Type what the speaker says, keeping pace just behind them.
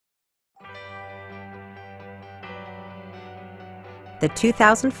the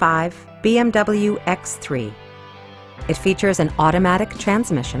 2005 BMW X3. It features an automatic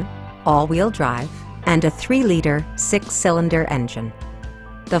transmission, all-wheel drive, and a 3-liter 6-cylinder engine.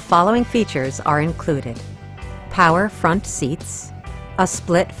 The following features are included: power front seats, a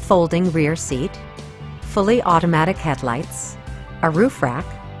split folding rear seat, fully automatic headlights, a roof rack,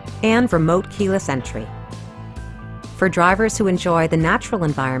 and remote keyless entry. For drivers who enjoy the natural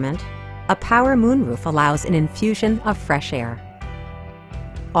environment, a power moonroof allows an infusion of fresh air.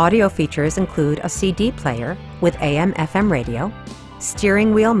 Audio features include a CD player with AM/FM radio,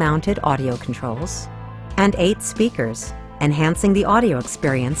 steering wheel mounted audio controls, and 8 speakers, enhancing the audio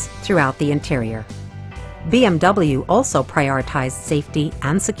experience throughout the interior. BMW also prioritized safety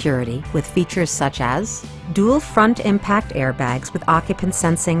and security with features such as dual front impact airbags with occupant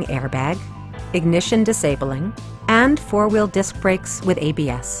sensing airbag, ignition disabling, and 4-wheel disc brakes with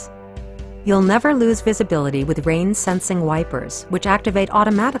ABS. You'll never lose visibility with rain-sensing wipers, which activate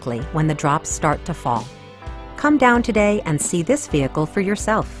automatically when the drops start to fall. Come down today and see this vehicle for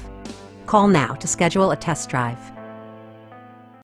yourself. Call now to schedule a test drive.